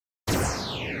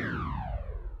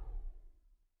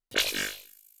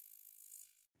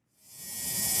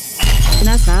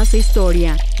NASA hace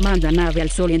historia, manda nave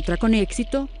al sol, entra con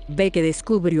éxito, ve que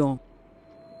descubrió.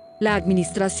 La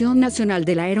Administración Nacional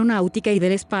de la Aeronáutica y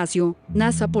del Espacio,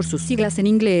 NASA por sus siglas en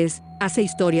inglés, hace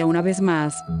historia una vez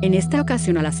más, en esta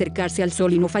ocasión al acercarse al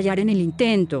sol y no fallar en el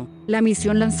intento. La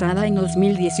misión lanzada en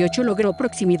 2018 logró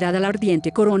proximidad a la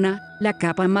ardiente corona, la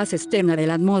capa más externa de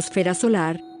la atmósfera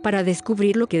solar, para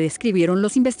descubrir lo que describieron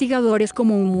los investigadores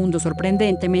como un mundo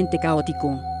sorprendentemente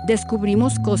caótico.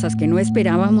 Descubrimos cosas que no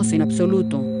esperábamos en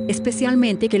absoluto,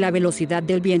 especialmente que la velocidad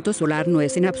del viento solar no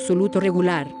es en absoluto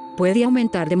regular. Puede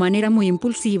aumentar de manera muy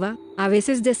impulsiva, a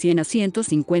veces de 100 a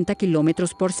 150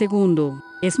 kilómetros por segundo.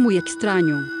 Es muy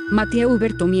extraño. Mathieu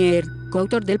Berthomier,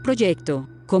 coautor del proyecto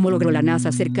 ¿Cómo logró la NASA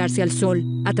acercarse al Sol?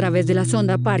 A través de la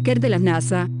sonda Parker de la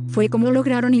NASA, fue como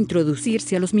lograron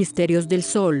introducirse a los misterios del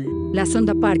Sol. La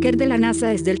sonda Parker de la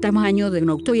NASA es del tamaño de un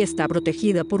auto y está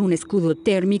protegida por un escudo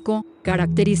térmico,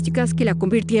 características que la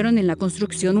convirtieron en la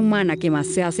construcción humana que más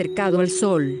se ha acercado al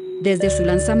Sol. Desde su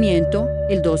lanzamiento,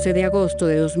 el 12 de agosto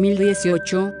de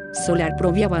 2018, Solar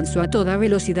Probe avanzó a toda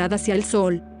velocidad hacia el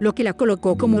Sol, lo que la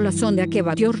colocó como la sonda que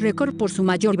batió récord por su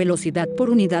mayor velocidad por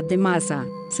unidad de masa.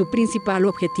 Su principal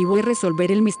objetivo es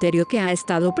resolver el misterio que ha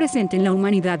estado presente en la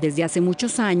humanidad desde hace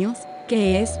muchos años,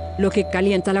 que es lo que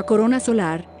calienta la corona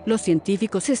solar. Los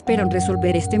científicos esperan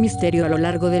resolver este misterio a lo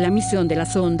largo de la misión de la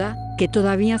sonda, que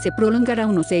todavía se prolongará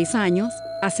unos 6 años,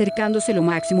 acercándose lo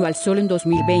máximo al Sol en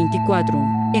 2024.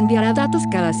 Enviará datos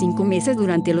cada 5 meses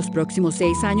durante los próximos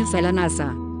 6 años a la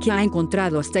NASA. ¿Qué ha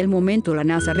encontrado hasta el momento la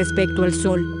NASA respecto al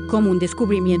Sol? Como un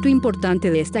descubrimiento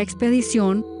importante de esta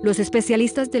expedición, los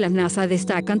especialistas de la NASA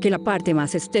destacan que la parte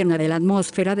más externa de la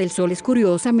atmósfera del Sol es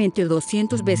curiosamente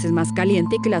 200 veces más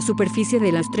caliente que la superficie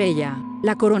de la estrella.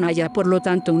 La corona halla por lo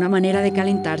tanto una manera de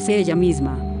calentarse ella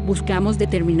misma. Buscamos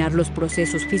determinar los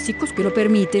procesos físicos que lo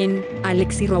permiten.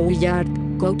 Alex y Rouillard,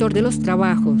 coautor de los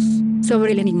trabajos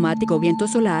sobre el enigmático viento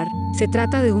solar, se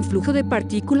trata de un flujo de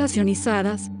partículas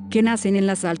ionizadas que nacen en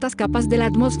las altas capas de la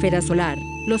atmósfera solar.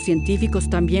 Los científicos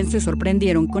también se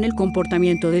sorprendieron con el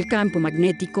comportamiento del campo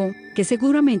magnético, que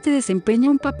seguramente desempeña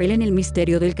un papel en el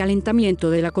misterio del calentamiento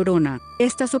de la corona.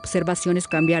 Estas observaciones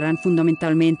cambiarán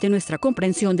fundamentalmente nuestra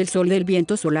comprensión del Sol y del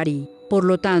viento solar y, por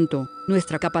lo tanto,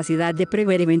 nuestra capacidad de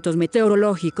prever eventos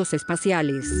meteorológicos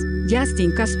espaciales.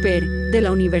 Justin Casper, de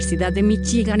la Universidad de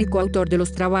Michigan y coautor de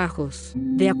los trabajos.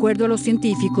 De acuerdo a los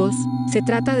científicos, se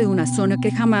trata de una zona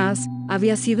que jamás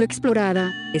había sido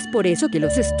explorada. Es por eso que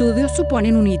los estudios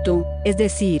suponen un hito, es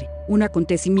decir, un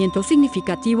acontecimiento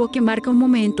significativo que marca un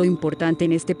momento importante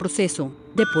en este proceso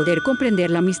de poder comprender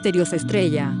la misteriosa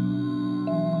estrella.